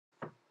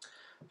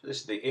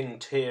This is the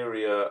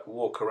interior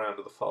walk around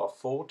of the Farr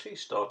 40,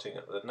 starting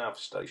at the nav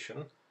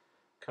station,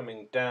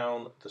 coming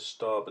down the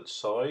starboard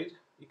side.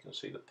 You can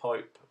see the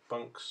pipe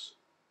bunks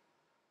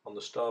on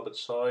the starboard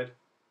side.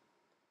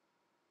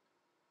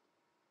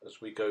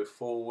 As we go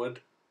forward,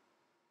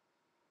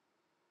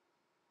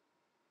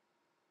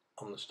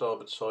 on the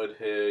starboard side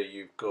here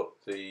you've got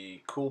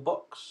the cool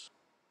box,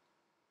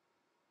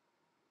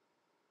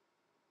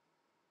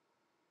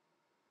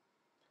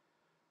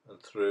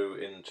 and through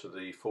into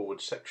the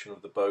forward section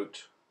of the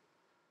boat.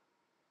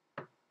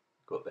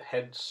 Got the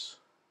heads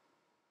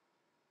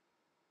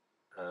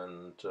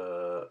and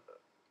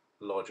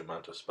large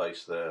amount of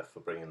space there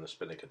for bringing the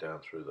spinnaker down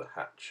through the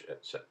hatch,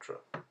 etc.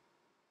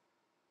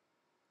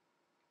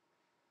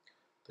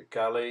 The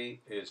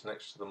galley is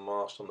next to the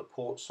mast on the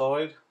port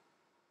side.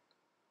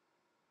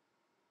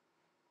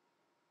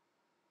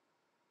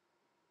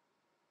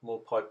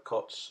 More pipe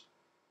cots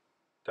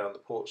down the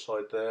port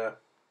side there.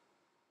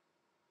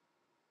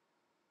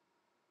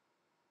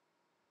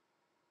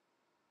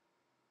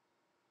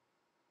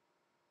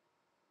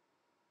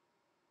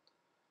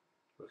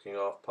 Looking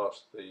aft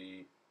past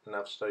the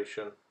nav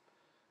station.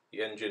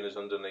 The engine is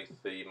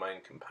underneath the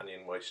main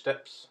companionway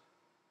steps,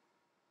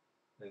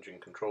 engine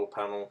control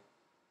panel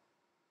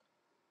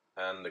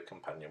and the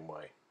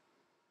companionway.